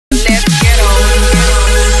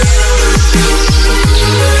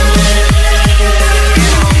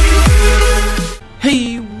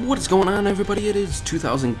everybody, it is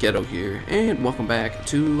 2000 Ghetto here, and welcome back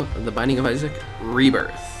to The Binding of Isaac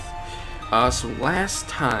Rebirth. So last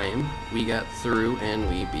time we got through and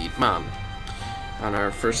we beat Mom on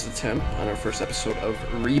our first attempt, on our first episode of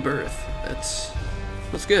Rebirth. That's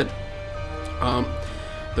good.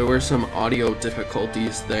 There were some audio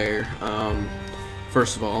difficulties there.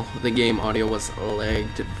 First of all, the game audio was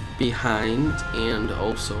lagged behind, and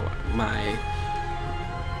also my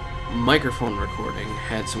microphone recording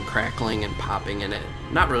had some crackling and popping in it.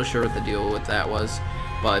 Not really sure what the deal with that was,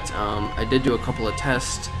 but I did do a couple of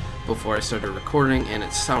tests before I started recording and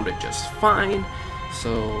it sounded just fine,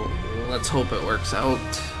 so let's hope it works out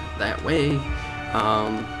that way.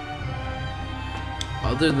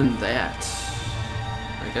 Other than that,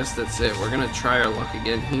 I guess that's it. We're gonna try our luck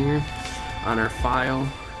again here on our file,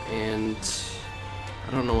 and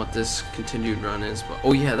I don't know what this continued run is, but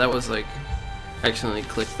oh yeah, that was like I accidentally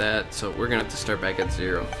clicked that, so we're gonna have to start back at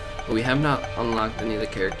 0. But we have not unlocked any of the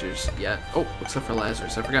characters yet. Oh, except for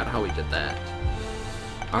Lazarus. I forgot how we did that.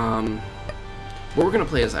 But we're gonna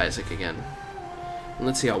play as Isaac again. And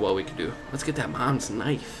let's see how well we can do. Let's get that mom's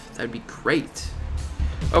knife. That'd be great.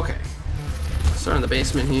 Okay. Start in the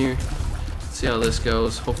basement here. Let's see how this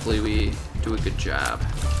goes. Hopefully we do a good job.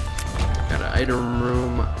 Got an item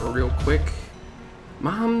room real quick.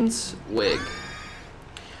 Mom's wig.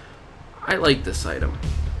 I like this item.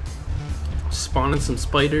 Spawning some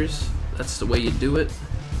spiders, that's the way you do it.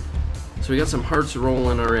 So we got some hearts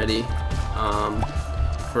rolling already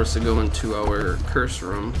for us to go into our curse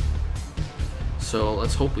room. So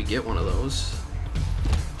let's hope we get one of those.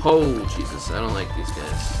 Oh Jesus, I don't like these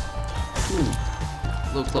guys. Ooh,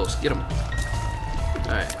 a little close, get them.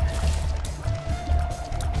 Alright.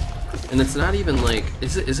 And it's not even like,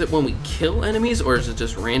 is it when we kill enemies, or is it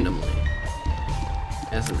just randomly?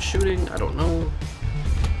 As I'm shooting, I don't know.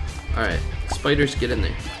 Alright, spiders, get in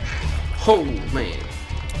there. Oh, man.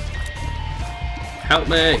 Help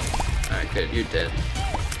me. Alright, good, you're dead.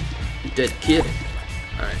 You dead kid.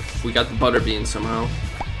 Alright, we got the butter bean somehow.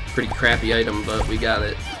 Pretty crappy item, but we got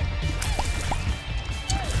it.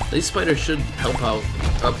 These spiders should help out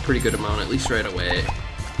a pretty good amount, at least right away.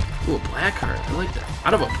 Ooh, a black heart. I like that.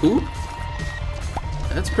 Out of a poop?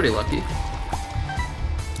 That's pretty lucky.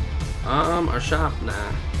 Our shop?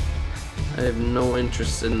 Nah. I have no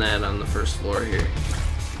interest in that on the first floor here.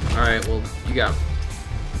 Alright, well, you got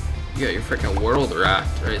your freaking world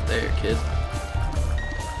rocked right there, kid.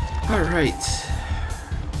 Alright.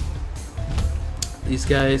 These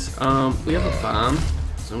guys, we have a bomb,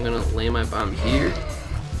 so I'm gonna lay my bomb here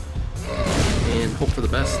and hope for the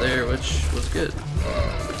best there, which was good.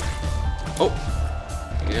 Oh!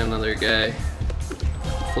 We got another guy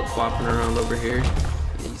flip-flopping around over here.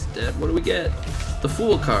 He's dead. What do we get? The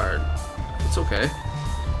Fool card. It's okay.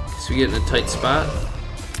 So we get in a tight spot.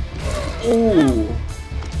 Ooh!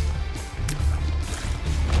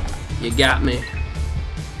 You got me.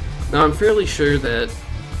 Now I'm fairly sure that,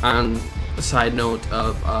 on a side note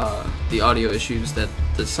of the audio issues, that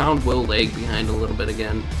the sound will lag behind a little bit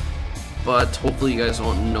again. But hopefully you guys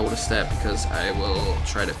won't notice that, because I will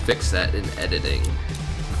try to fix that in editing.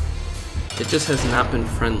 It just has not been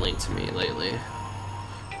friendly to me lately,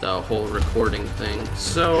 the whole recording thing.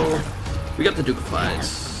 So we got the Duke of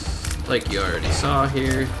Flies, like you already saw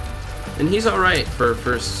here, and he's alright for a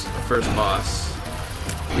first boss.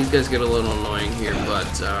 These guys get a little annoying here, but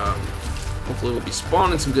hopefully we'll be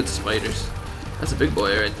spawning some good spiders. That's a big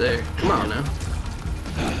boy right there. Come on now.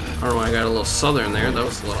 I don't know why I got a little southern there. That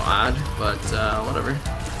was a little odd, but whatever.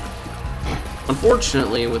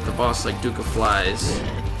 Unfortunately, with the boss like Duke of Flies,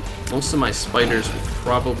 most of my spiders will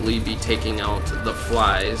probably be taking out the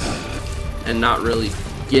flies and not really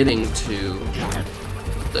getting to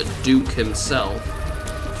the Duke himself.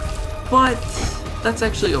 But that's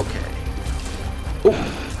actually okay. Oh,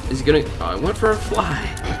 is he gonna? Oh, I went for a fly.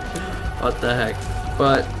 What the heck?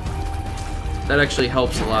 But that actually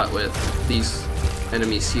helps a lot with these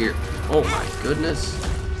enemies here. Oh my goodness.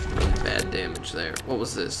 Really bad damage there. What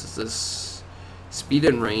was this? Is this speed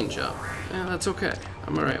and range up? Yeah, that's okay.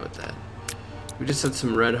 I'm alright with that. We just had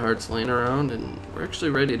some red hearts laying around, and we're actually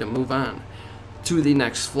ready to move on to the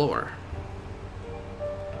next floor.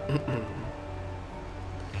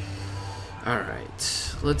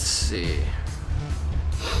 Alright, let's see.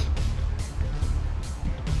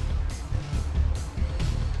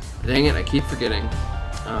 Dang it, I keep forgetting.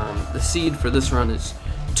 The seed for this run is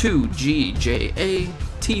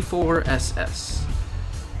 2GJAT4SS.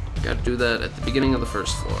 Gotta do that at the beginning of the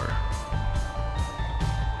first floor.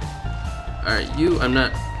 Alright, I'm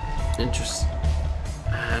not interested.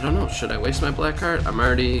 I don't know, should I waste my black heart? I'm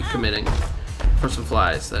already committing for some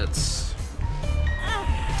flies. That's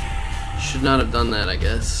should not have done that, I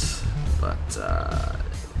guess. But,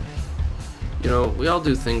 you know, we all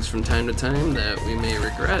do things from time to time that we may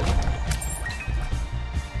regret.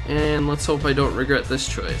 And let's hope I don't regret this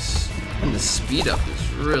choice. And the speed up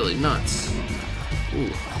is really nuts. Ooh,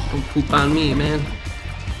 don't poop on me, man.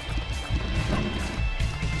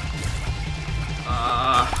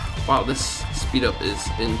 Wow, this speed up is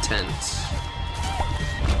intense.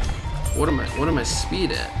 What am I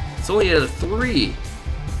speed at? It's only at a 3.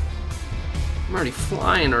 I'm already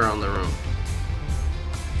flying around the room.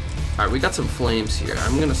 Alright, we got some flames here.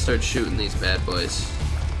 I'm gonna start shooting these bad boys.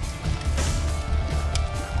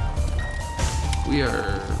 We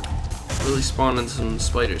are really spawning some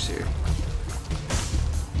spiders here.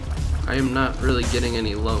 I am not really getting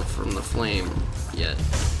any love from the flame yet.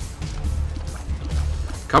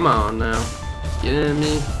 Come on now. Give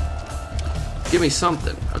me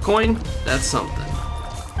something. A coin? That's something.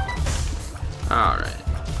 Alright.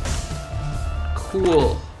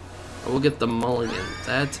 Cool. I will get the mulligan.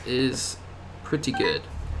 That is pretty good.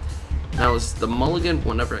 Now is the mulligan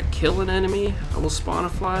whenever I kill an enemy, I will spawn a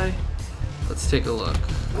fly? Let's take a look.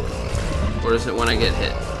 Or is it when I get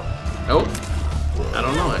hit? Oh, I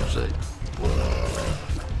don't know actually.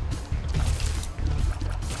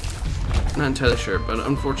 Not entirely sure, but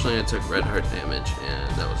unfortunately I took red heart damage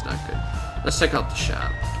and that was not good. Let's check out the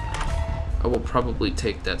shop. I will probably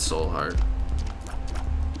take that soul heart.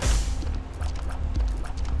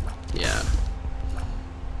 Yeah.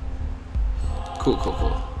 Cool.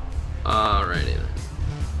 Alrighty then.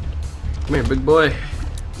 Come here, big boy.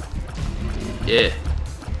 Yeah.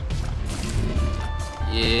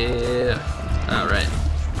 Alright.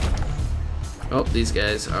 Oh, these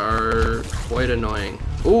guys are quite annoying.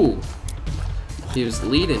 Ooh! He was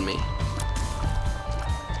leading me.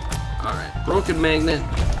 Alright, broken magnet.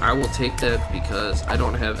 I will take that because I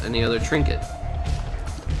don't have any other trinket.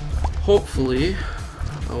 Hopefully,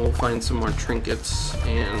 I will find some more trinkets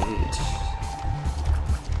and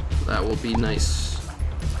that will be nice.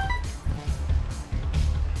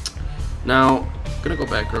 Now, I'm gonna go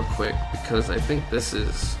back real quick because I think this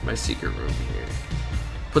is my secret room here.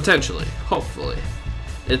 Potentially, hopefully.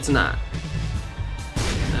 It's not.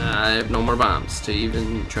 I have no more bombs to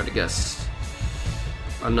even try to guess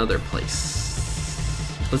another place.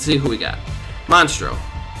 Let's see who we got. Monstro.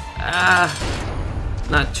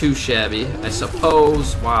 Not too shabby, I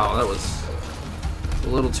suppose. Wow, that was a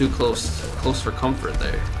little too close for comfort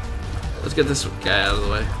there. Let's get this guy out of the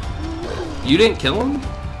way. You didn't kill him?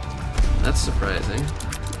 That's surprising.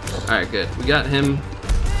 Alright, good. We got him.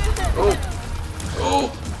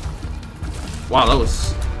 Oh! Wow, that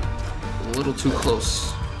was a little too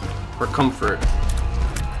close for comfort.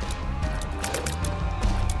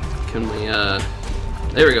 Can we,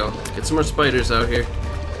 there we go. Get some more spiders out here.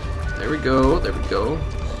 There we go.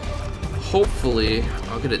 Hopefully,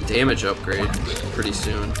 I'll get a damage upgrade pretty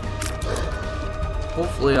soon.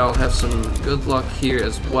 Hopefully, I'll have some good luck here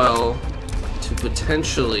as well to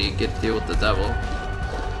potentially deal with the devil.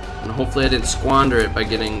 And hopefully I didn't squander it by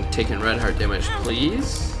taking red heart damage,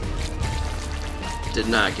 please. Did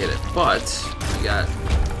not get it, but we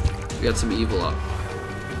got some evil up.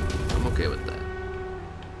 I'm okay with that.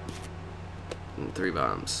 And 3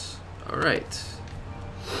 bombs. Alright.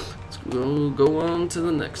 Let's go on to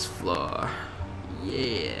the next floor.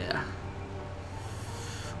 Yeah.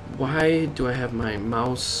 Why do I have my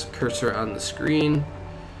mouse cursor on the screen?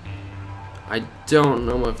 I don't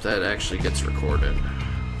know if that actually gets recorded.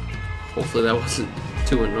 Hopefully that wasn't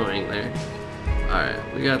too annoying there.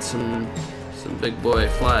 Alright, we got some big boy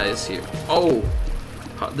flies here. Oh!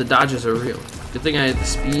 The dodges are real. Good thing I had the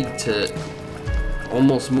speed to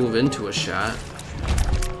almost move into a shot.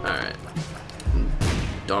 Alright.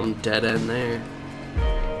 Dumb dead end there.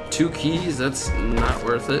 2 keys, that's not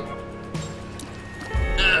worth it.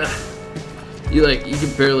 Ugh. You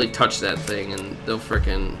can barely touch that thing and they'll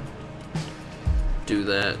frickin' do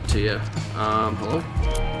that to you. Hello?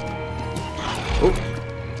 Oh.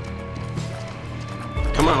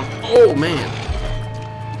 Come on. Oh, man.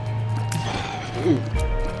 Ooh.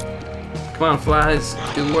 Come on, flies.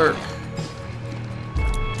 Do work.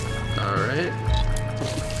 Alright.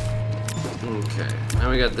 Okay. Now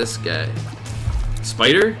we got this guy.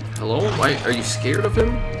 Spider? Hello? Why? Are you scared of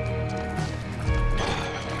him?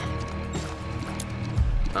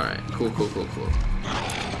 Alright. Cool.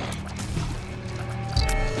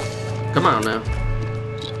 Come on now.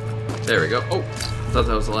 There we go. Oh, I thought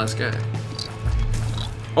that was the last guy.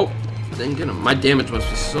 Oh, didn't get him. My damage must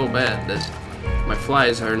be so bad that my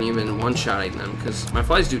flies aren't even one-shotting them, because my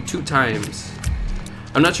flies do 2 times.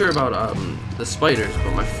 I'm not sure about the spiders,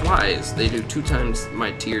 but my flies, they do 2 times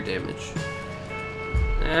my tier damage.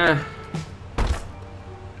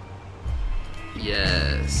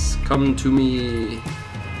 Yes. Come to me.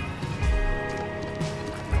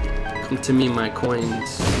 Come to me, my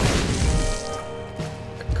coins.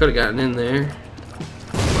 I could have gotten in there,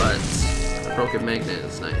 but a broken magnet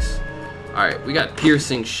is nice. Alright, we got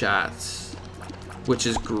piercing shots, which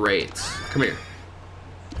is great. Come here.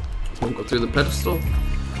 Won't go through the pedestal?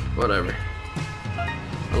 Whatever.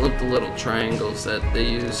 I love the little triangles that they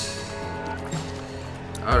use.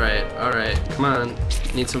 Alright, come on.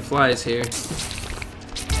 Need some flies here.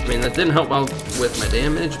 I mean, that didn't help out with my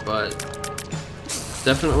damage, but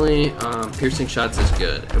definitely piercing shots is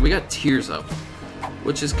good. And we got tears up,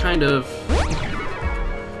 which is kind of,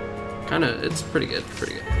 it's pretty good,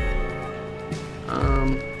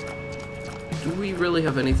 Do we really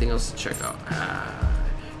have anything else to check out?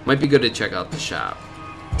 Might be good to check out the shop,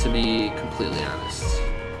 to be completely honest.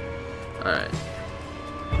 Alright.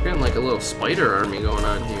 We're getting like a little spider army going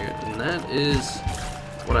on here, and that is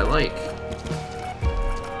what I like.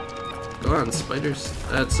 Go on, spiders.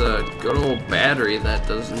 That's a good old battery that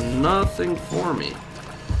does nothing for me.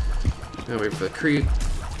 Now wait for the creep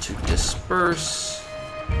to disperse.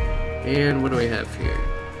 And what do we have here?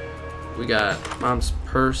 We got Mom's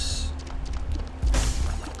Purse.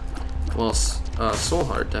 Well, Soul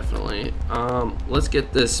Heart, definitely. Let's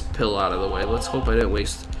get this pill out of the way. Let's hope I didn't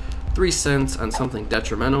waste 3 cents on something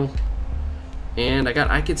detrimental. And I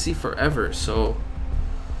got I Can See Forever, so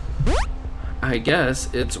I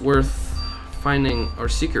guess it's worth finding our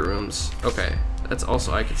secret rooms. Okay, that's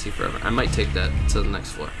also I Can See Forever. I might take that to the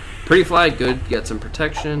next floor. Pretty Fly, good. Get some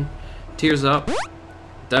protection. Tears Up.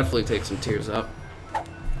 Definitely take some tears up.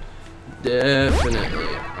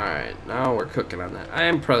 Definitely. Alright, now we're cooking on that. I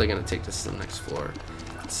am probably going to take this to the next floor.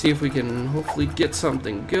 Let's see if we can hopefully get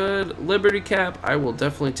something good. Liberty Cap, I will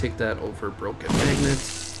definitely take that over Broken Magnet.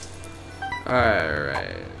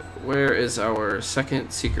 Alright, where is our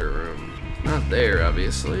second secret room? Not there,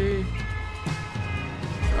 obviously.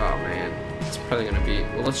 Oh man, it's probably going to be...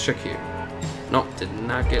 Well, let's check here. Nope, did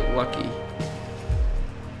not get lucky.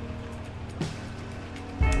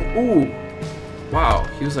 Ooh! Wow,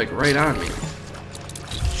 he was like right on me.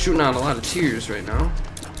 Shooting out a lot of tears right now.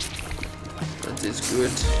 That is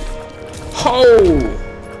good. Oh!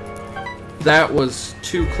 That was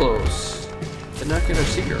too close. Did not get our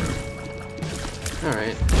secret room.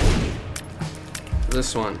 Alright.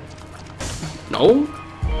 This one. No?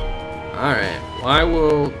 Alright. Well, I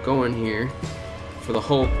will go in here for the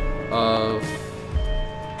hope of...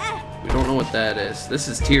 We don't know what that is. This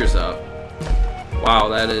is Tears Up. Wow,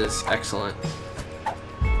 that is excellent.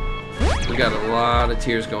 We got a lot of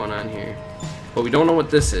tears going on here. But we don't know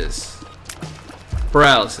what this is.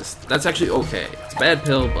 Paralysis. That's actually okay. It's a bad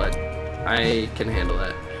pill, but I can handle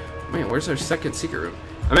that. Man, where's our second secret room?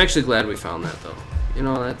 I'm actually glad we found that, though. You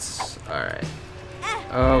know, that's... Alright.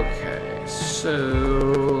 Okay,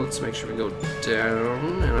 so... Let's make sure we go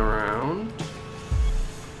down and around.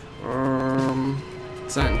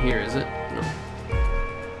 It's not in here, is it? No.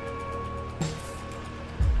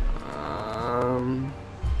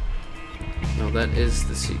 No, that is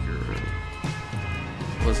the secret room.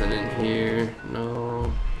 Wasn't in here.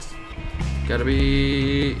 No. It's gotta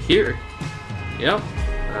be here. Yep.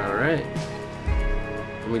 Alright.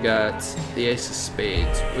 And we got the Ace of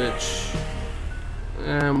Spades, which...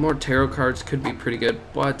 more tarot cards could be pretty good,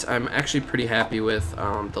 but I'm actually pretty happy with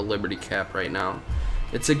the Liberty Cap right now.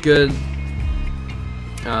 It's a good...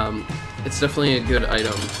 it's definitely a good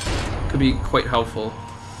item. Could be quite helpful.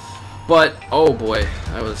 But, oh boy,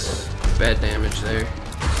 that was bad damage there.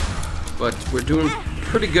 But we're doing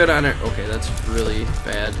pretty good on it. Okay, that's really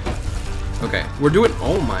bad. Okay, we're doing...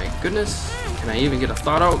 Oh my goodness. Can I even get a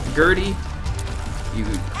thought out, Gertie? You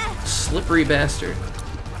slippery bastard.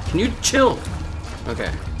 Can you chill?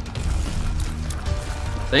 Okay.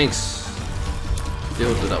 Thanks. Deal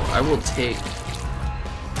with it. I will take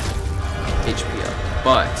HP up.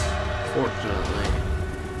 But, fortunately...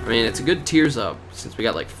 I mean, it's a good tears up, since we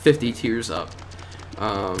got like 50 tears up.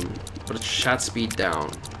 But it's shot speed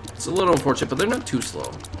down. It's a little unfortunate, but they're not too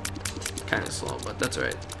slow. Kind of slow, but that's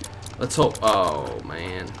alright. Let's hope. Oh,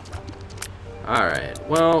 man. Alright,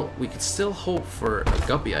 well, we could still hope for a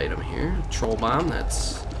guppy item here. Troll Bomb,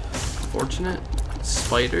 that's unfortunate.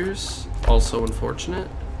 Spiders, also unfortunate.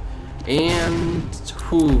 And,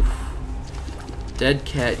 whew, Dead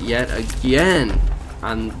Cat yet again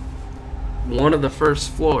on one of the first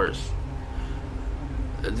floors.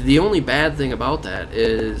 The only bad thing about that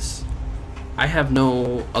is I have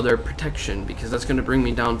no other protection, because that's going to bring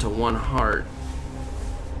me down to 1 heart.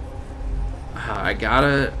 I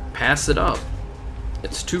gotta pass it up.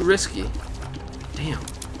 It's too risky. Damn.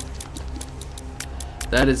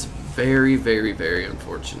 That is very, very, very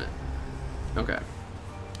unfortunate. Okay.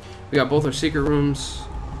 We got both our secret rooms.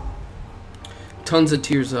 Tons of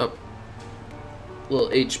tears up. Little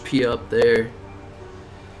HP up there.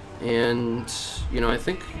 And, you know, I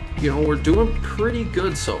think, you know, we're doing pretty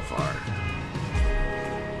good so far.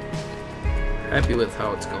 Happy with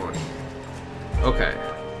how it's going. Okay.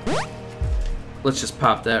 Let's just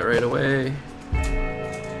pop that right away.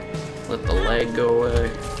 Let the lag go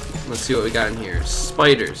away. Let's see what we got in here.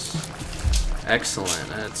 Spiders. Excellent.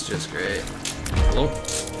 That's just great. Hello?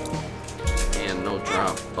 And no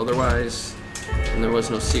drop otherwise. And there was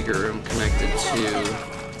no secret room connected to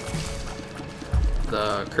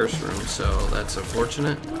the curse room, so that's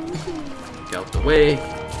unfortunate. Get out the way.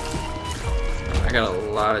 I got a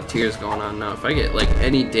lot of tears going on now. If I get like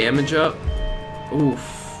any damage up, oof.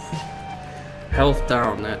 Health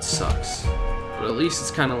down, that sucks. But at least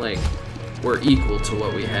it's kind of like we're equal to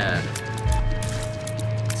what we had.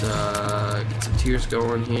 Let's get some tears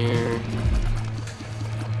going here.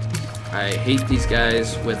 I hate these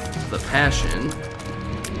guys with the passion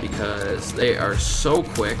because they are so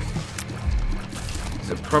quick.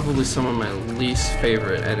 They're probably some of my least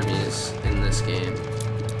favorite enemies in this game.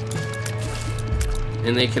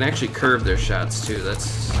 And they can actually curve their shots too.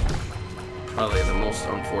 That's probably the most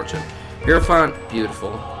unfortunate. Hierophant,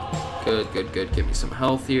 beautiful. Good, good, good. Give me some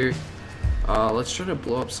health here. Let's try to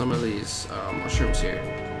blow up some of these mushrooms here.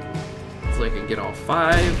 Hopefully I can get all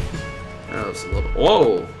 5. That was a little.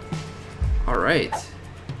 Whoa! Alright.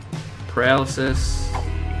 Paralysis.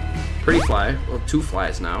 Pretty fly. Well, 2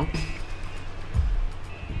 flies now.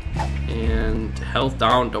 And health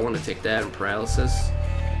down. Don't want to take that. And paralysis.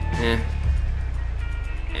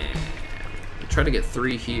 Try to get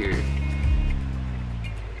 3 here.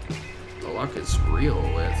 The luck is real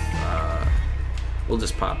with. We'll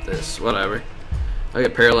just pop this. Whatever. I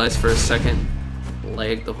get paralyzed for a second.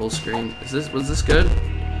 Lag the whole screen. Was this good?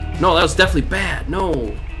 No, that was definitely bad.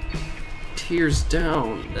 No. Tears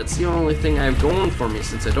down. That's the only thing I have going for me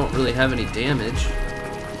since I don't really have any damage.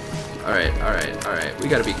 Alright, alright, alright. We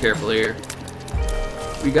gotta be careful here.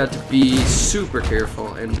 We got to be super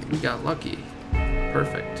careful, and we got lucky.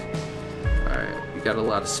 Perfect. Alright, we got a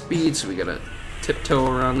lot of speed, so we gotta tiptoe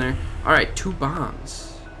around there. Alright, 2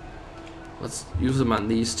 bombs. Let's use them on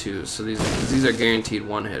these 2. So these are guaranteed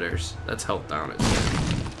one-hitters. That's health down.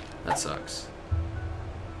 That sucks.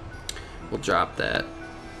 We'll drop that.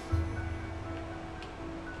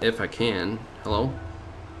 If I can. Hello?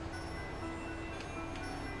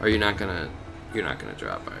 Are you not gonna... You're not gonna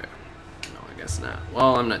drop, are you? No, I guess not.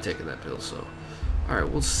 Well, I'm not taking that pill, so... Alright,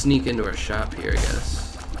 we'll sneak into our shop here, I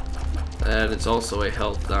guess. That is also a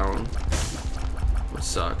health down. Which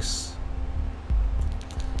sucks.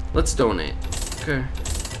 Let's donate. Okay.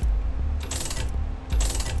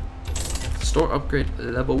 Store upgrade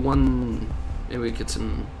level 1. Maybe we get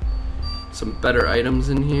some better items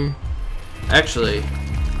in here. Actually,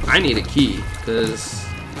 I need a key, because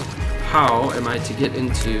how am I to get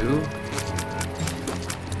into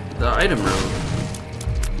the item room?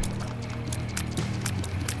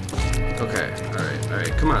 Okay,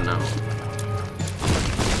 alright, come on now.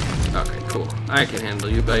 Okay, cool. I can handle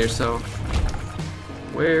you by yourself.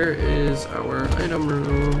 Where is our item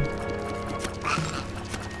room?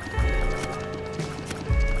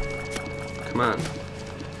 Come on.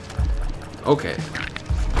 Okay.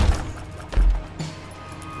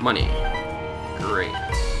 Money. Great.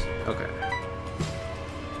 Okay.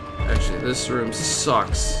 Actually, this room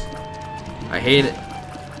sucks. I hate it.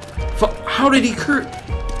 How did he cur-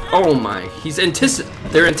 Oh my,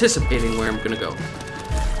 they're anticipating where I'm gonna go.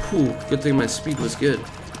 Whew, good thing my speed was good.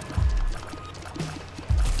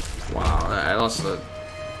 Wow, I lost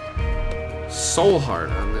so hard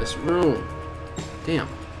on this room. Damn.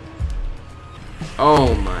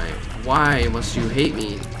 Oh my, why must you hate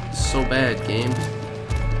me so bad, game?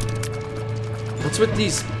 What's with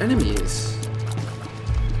these enemies?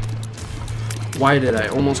 Why did I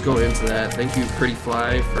almost go into that? Thank you, Pretty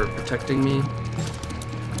Fly, for protecting me.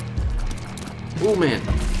 Oh man.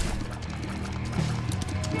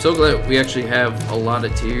 I'm so glad we actually have a lot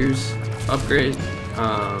of tiers upgrade.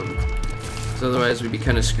 So otherwise we'd be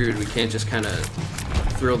kind of screwed. We can't just kind of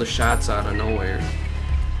throw the shots out of nowhere.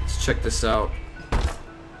 Let's check this out.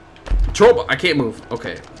 Trouble! I can't move.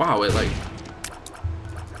 Okay. Wow, it like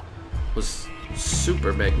was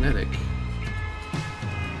super magnetic.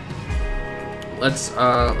 Let's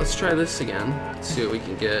try this again. Let's see what we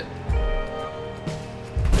can get.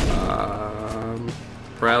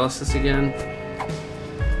 Paralysis again.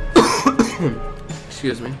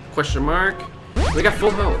 Excuse me. Question mark. We got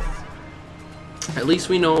full health. At least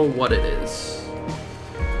we know what it is.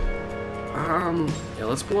 Yeah,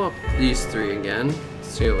 let's blow up these 3 again.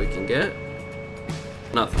 See what we can get.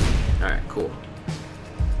 Nothing. Alright, cool.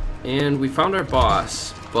 And we found our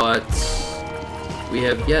boss, but we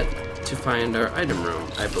have yet to find our item room,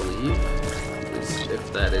 I believe.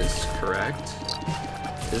 If that is correct.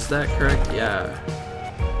 Is that correct? Yeah.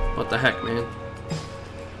 What the heck, man?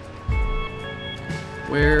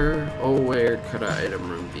 Where, oh, where could our item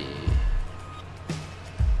room be?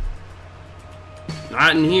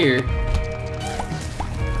 Not in here.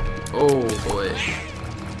 Oh boy.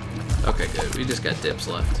 Okay, good. We just got dips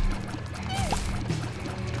left.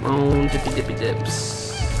 Come on, dippy dippy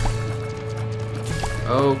dips.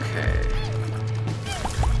 Okay.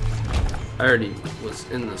 I already was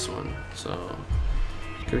in this one, so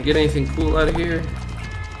can we get anything cool out of here?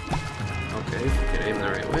 Okay, if we can aim the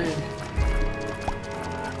right way.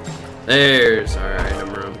 There's our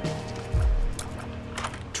item room.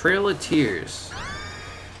 Trail of Tears.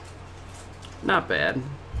 Not bad.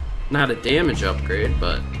 Not a damage upgrade,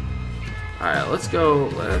 but alright, let's go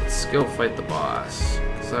fight the boss.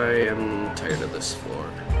 Cause I am tired of this floor.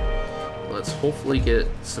 Let's hopefully get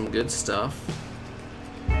some good stuff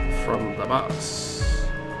from the boss.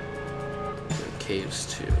 And caves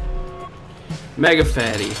too. Mega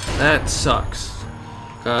Fatty. That sucks.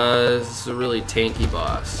 Cause it's a really tanky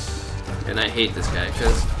boss. And I hate this guy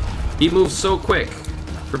because he moves so quick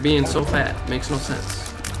for being so fat. Makes no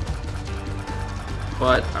sense.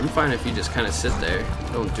 But I'm fine if you just kind of sit there,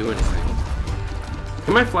 don't do anything.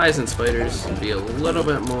 Can my flies and spiders be a little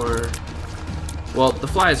bit more... Well, the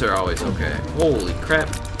flies are always okay. Holy crap,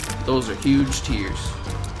 those are huge tears.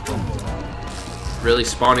 Really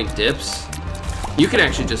spawning dips? You can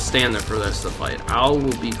actually just stand there for the rest of the fight. I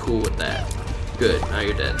will be cool with that. Good, now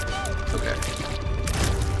you're dead. Okay.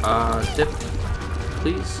 Dip,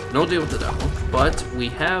 please. No deal with the devil. But we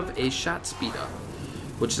have a shot speed up,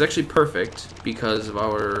 which is actually perfect because of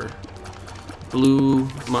our blue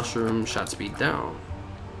mushroom shot speed down.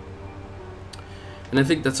 And I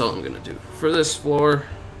think that's all I'm gonna do for this floor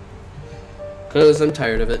because I'm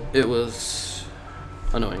tired of it. It was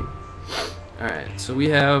annoying. Alright, so we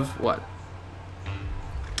have what?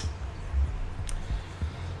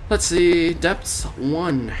 Let's see, depths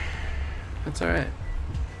 1. That's alright.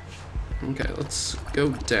 Okay, let's go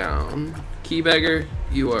down. Keybagger,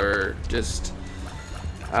 you are just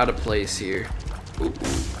out of place here. Ooh.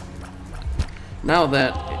 Now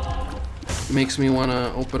that makes me want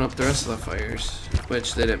to open up the rest of the fires,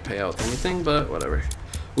 which they didn't pay out anything, but whatever.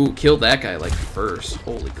 Ooh, killed that guy like first.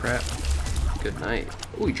 Holy crap. Good night.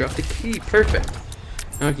 Ooh, he dropped the key. Perfect.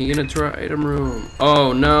 Now I can get into our item room.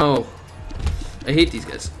 Oh no. I hate these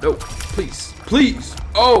guys. No, please. Please.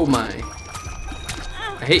 Oh my.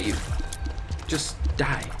 I hate you. Just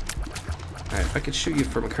die. Alright, if I could shoot you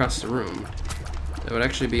from across the room, that would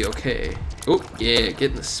actually be okay. Oh, yeah,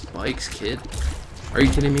 getting the spikes, kid. Are you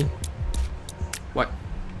kidding me? What?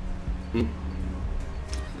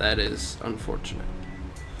 That is unfortunate.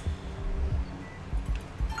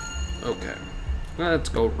 Okay. Let's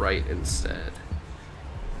go right instead.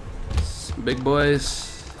 Some big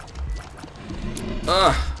boys.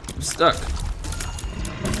 Ugh, I'm stuck.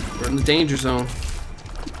 We're in the danger zone.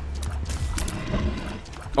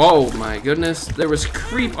 Oh my goodness, there was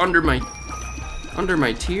creep under my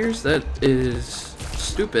tears. That is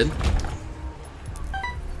stupid.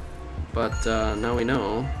 But now we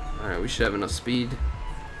know. Alright, we should have enough speed.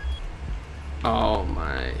 Oh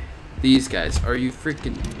my. These guys, are you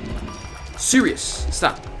freaking serious?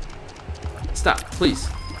 Stop. Stop, please.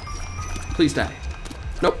 Please die.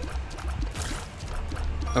 Nope.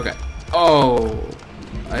 Okay. Oh,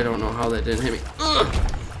 I don't know how that didn't hit me.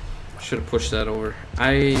 Should have pushed that over.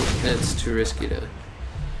 It's too risky to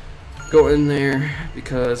go in there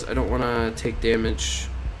because I don't want to take damage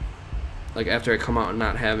like after I come out and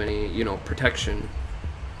not have any, you know, protection.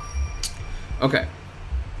 Okay.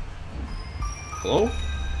 Hello?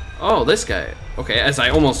 Oh, this guy. Okay, as I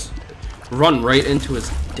almost run right into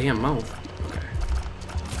his damn mouth. Okay.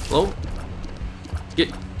 Hello?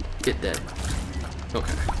 Get dead.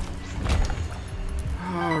 Okay.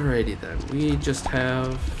 Alrighty then. We just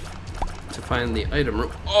have to find the item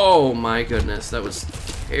room. Oh my goodness, that was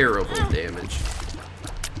terrible damage.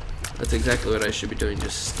 That's exactly what I should be doing,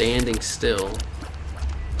 just standing still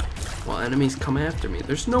while enemies come after me.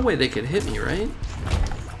 There's no way they could hit me, right?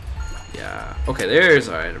 Yeah. Okay, there's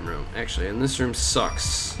our item room, actually, and this room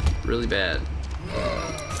sucks really bad.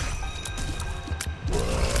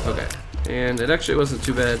 Okay, and it actually wasn't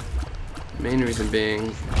too bad. Main reason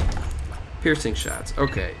being piercing shots.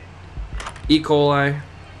 Okay. E. coli.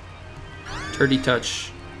 Turdy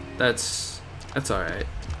touch. That's alright.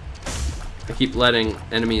 I keep letting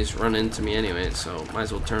enemies run into me anyway, so might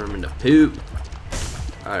as well turn them into poop.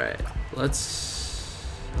 Alright, let's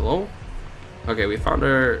Hello? Okay, we found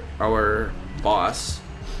our boss.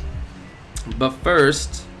 But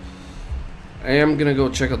first, I am gonna go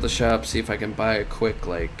check out the shop, see if I can buy a quick,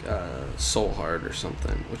 like, soul heart or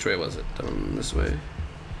something. Which way was it? Down this way?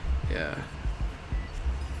 Yeah.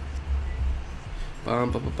 Bum,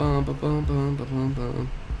 bum, bum, bum, bum, bum, bum, bum.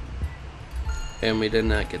 And we did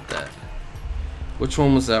not get that. Which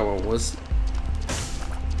one was that one?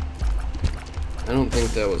 I don't think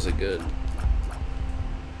that was a good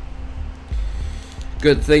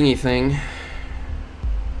thingy thing.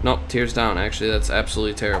 Nope, tears down. Actually, that's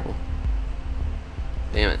absolutely terrible.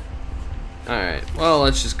 Damn it. Alright, well,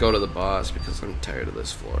 let's just go to the boss because I'm tired of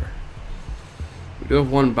this floor. We do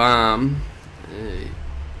have one bomb.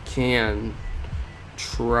 Can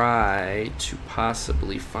try to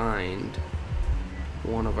possibly find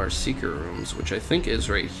one of our secret rooms, which I think is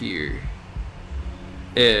right here,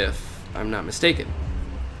 if I'm not mistaken.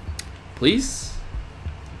 Please?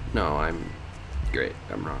 No, I'm great.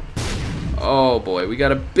 I'm wrong. Oh boy, we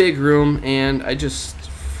got a big room, and I just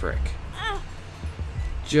frickin'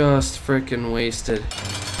 wasted.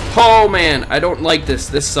 Oh man, I don't like this.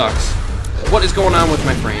 This sucks. What is going on with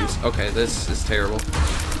my frames? Okay, this is terrible.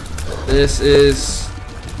 This is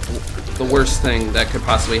the worst thing that could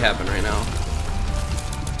possibly happen right now.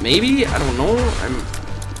 Maybe? I don't know.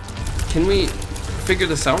 Can we figure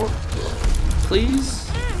this out? Please?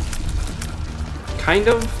 Kind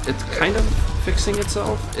of? It's kind of fixing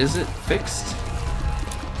itself? Is it fixed?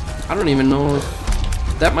 I don't even know if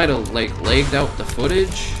that might have, like, lagged out the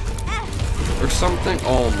footage or something.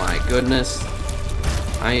 Oh my goodness.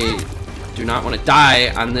 I do not want to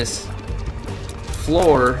die on this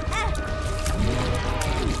floor.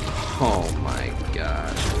 Oh my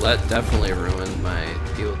gosh. Well, that definitely ruined my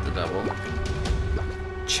deal with the devil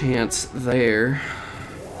chance there.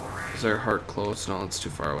 Is our heart close? No, it's too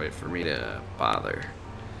far away for me to bother.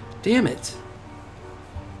 Damn it.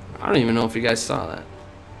 I don't even know if you guys saw that.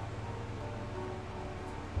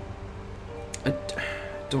 I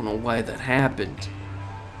don't know why that happened.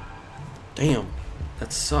 Damn.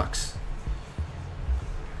 That sucks.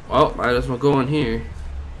 Well, might as well go in here.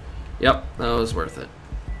 Yep, that was worth it.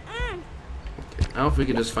 Okay, now if we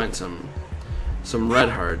could just find some red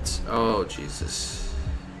hearts. Oh, Jesus.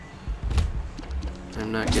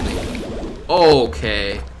 I'm not getting it.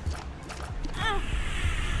 Okay.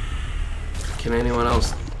 Can anyone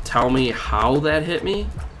else tell me how that hit me?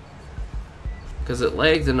 Because it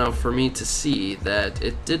lagged enough for me to see that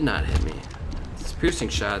it did not hit me. It's piercing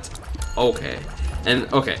shots. Okay.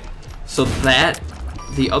 And, okay. So that,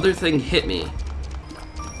 the other thing hit me,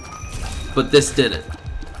 but this didn't.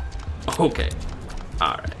 Okay.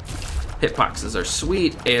 Alright. Hitboxes are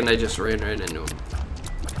sweet, and I just ran right into them.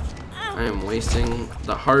 I am wasting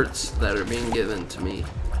the hearts that are being given to me.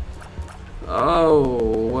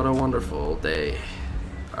 Oh, what a wonderful day.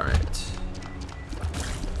 Alright.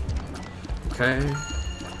 Okay.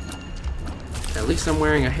 At least I'm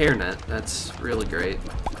wearing a hairnet. That's really great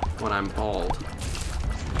when I'm bald.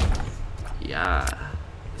 Yeah.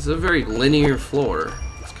 This is a very linear floor.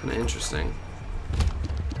 It's kind of interesting.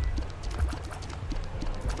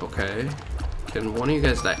 Okay. Can one of you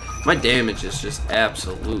guys die? My damage is just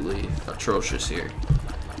absolutely atrocious here.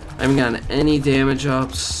 I haven't gotten any damage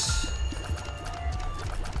ups.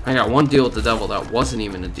 I got one deal with the devil that wasn't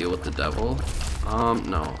even a deal with the devil.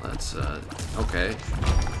 No, that's, okay.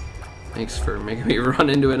 Thanks for making me run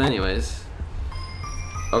into it anyways.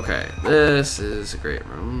 Okay, this is a great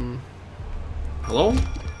room. Hello?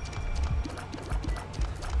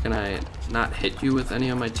 Can I not hit you with any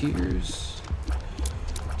of my tears?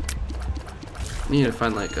 I need to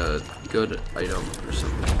find like a good item or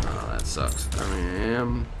something. Oh, that sucks. I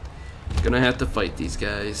am gonna have to fight these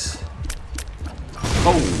guys.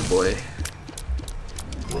 Oh boy.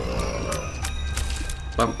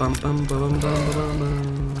 Bum bum bum bum bum bum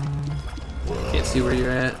bum. Can't see where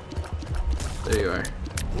you're at. There you are.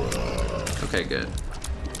 Okay, good.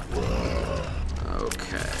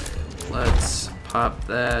 Okay, let's pop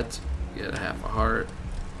that. Get a half a heart.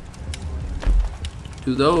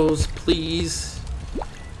 Do those, please.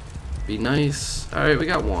 Be nice. Alright, we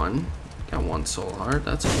got one. Got one soul heart.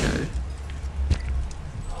 That's okay.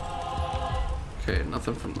 Okay,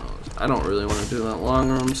 nothing from those. I don't really want to do that long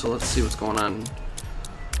room, so let's see what's going on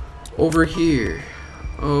over here.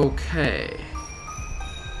 Okay.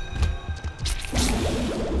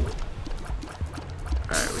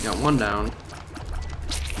 Alright, we got one down.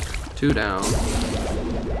 2 down.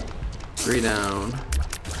 3 down.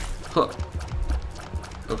 Huh.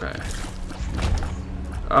 Okay.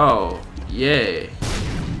 Oh, yay.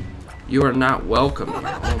 You are not welcome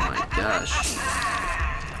here. Oh my gosh.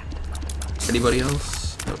 Anybody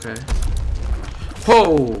else? Okay.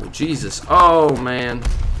 Oh, Jesus. Oh, man.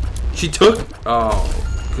 She took... Oh,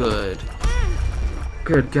 good.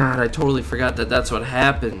 Good God, I totally forgot that that's what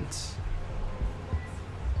happens.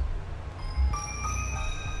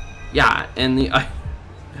 Yeah, and the...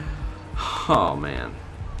 Oh, man.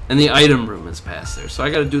 And the item room is past there, so I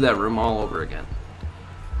gotta do that room all over again.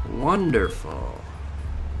 Wonderful.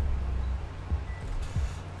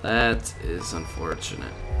 That is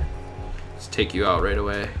unfortunate. Let's take you out right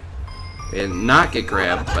away. And not get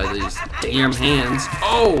grabbed by these damn hands.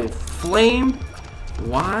 Oh, flame?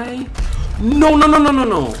 Why? No, no, no, no, no,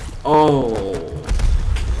 no. Oh.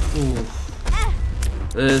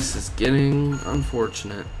 Oof. This is getting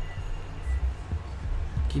unfortunate.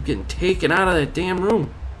 Keep getting taken out of that damn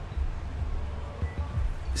room.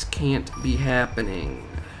 This can't be happening.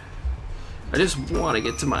 I just want to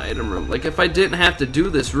get to my item room. Like, if I didn't have to do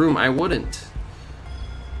this room, I wouldn't.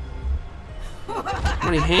 How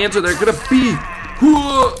many hands are there gonna be?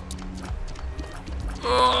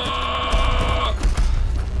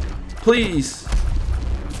 Please.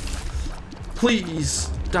 Please.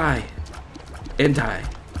 Die. And die.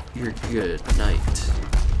 You're good night.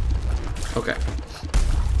 Okay.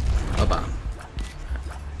 A bomb.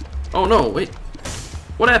 Oh no, wait.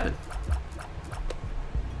 What happened?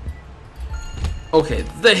 Okay,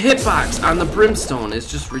 the hitbox on the brimstone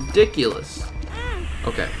is just ridiculous.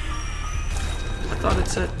 Okay. I thought it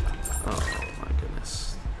said... Oh my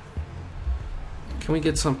goodness. Can we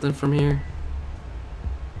get something from here?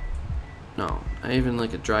 No, not even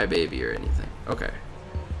like a dry baby or anything. Okay.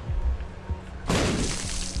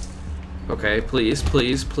 Okay, please,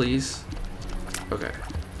 please, please. Okay.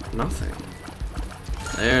 Nothing.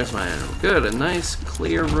 There's my item. Good, a nice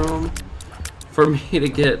clear room for me to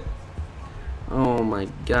get. Oh my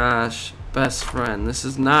gosh, best friend, this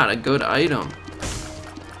is not a good item.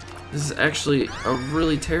 This is actually a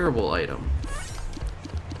really terrible item.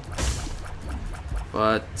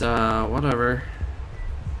 But whatever.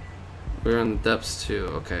 We're in the depths too.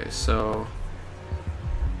 Okay, so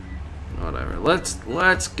whatever.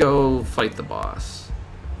 Let's go fight the boss.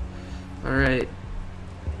 All right.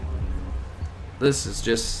 This is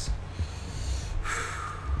just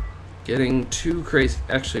getting too crazy.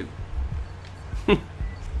 Actually,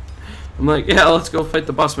 I'm like, yeah, let's go fight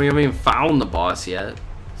the boss. We haven't even found the boss yet.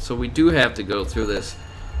 So we do have to go through this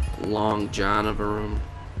long john of a room.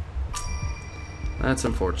 That's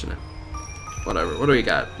unfortunate. Whatever. What do we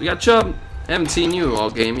got? We got Chubb. Haven't seen you all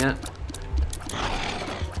game yet.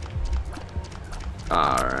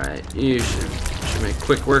 Alright. You should make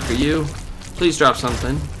quick work of you. Please drop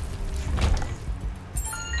something.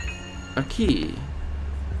 A key.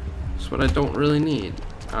 That's what I don't really need.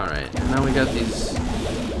 Alright, and now we got these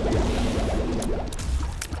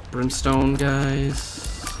brimstone guys.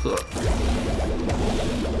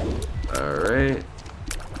 Alright.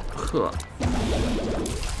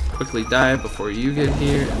 Quickly die before you get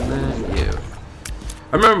here, and then you.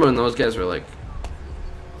 I remember when those guys were like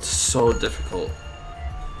so difficult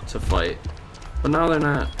to fight. But now they're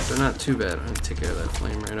not too bad. I'm gonna take care of that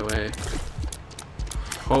flame right away.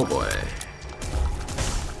 Oh boy.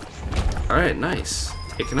 Alright, nice.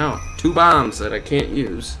 Taking out 2 bombs that I can't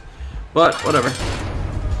use. But, whatever.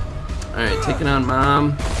 Alright, taking on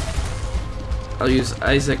Mom. I'll use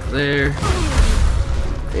Isaac there.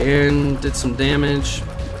 And did some damage.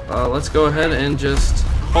 Let's go ahead and just...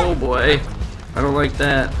 Oh boy. I don't like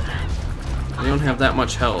that. I don't have that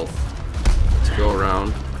much health to go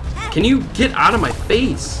around. Can you get out of my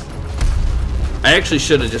face? I actually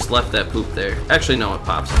should have just left that poop there. Actually, no, it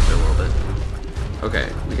pops up there a little bit. Okay,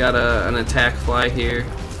 we got an attack fly here.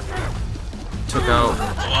 Took out...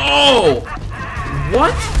 Oh!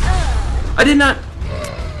 What? I did not...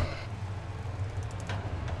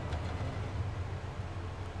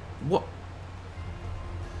 What?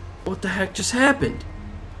 What the heck just happened?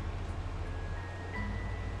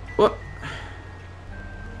 What?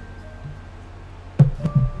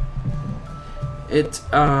 It,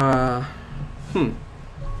 I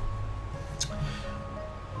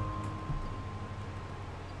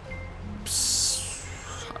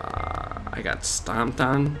got stomped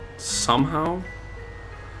on somehow.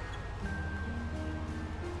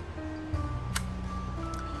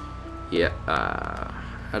 Yeah,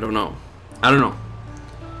 I don't know. I don't know.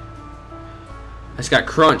 I just got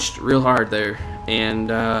crunched real hard there, and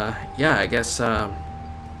yeah, I guess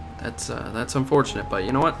that's unfortunate. But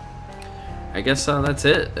you know what? I guess that's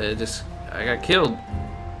it. I got killed.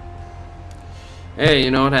 Hey,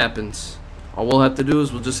 you know what happens? All we'll have to do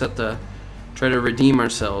is we'll just have to try to redeem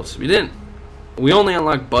ourselves. We only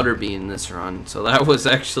unlocked Butterbean this run, so that was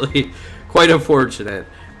actually quite unfortunate.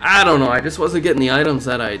 I don't know. I just wasn't getting the items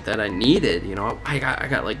that I needed. You know, I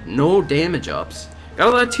got like no damage ups. Got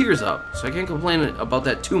a lot of tears up, so I can't complain about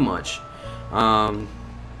that too much. I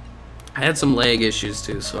had some lag issues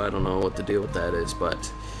too, so I don't know what the deal with that is.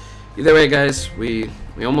 But either way, guys, we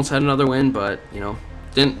almost had another win, but you know,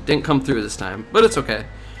 didn't come through this time. But it's okay.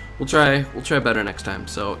 We'll try better next time.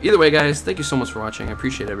 So either way, guys, thank you so much for watching. I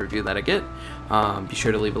appreciate every review that I get. Be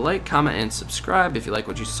sure to leave a like, comment, and subscribe if you like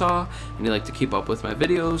what you saw and you like to keep up with my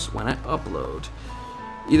videos when I upload.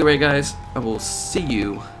 Either way, guys, I will see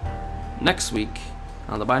you next week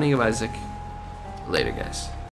on The Binding of Isaac. Later, guys.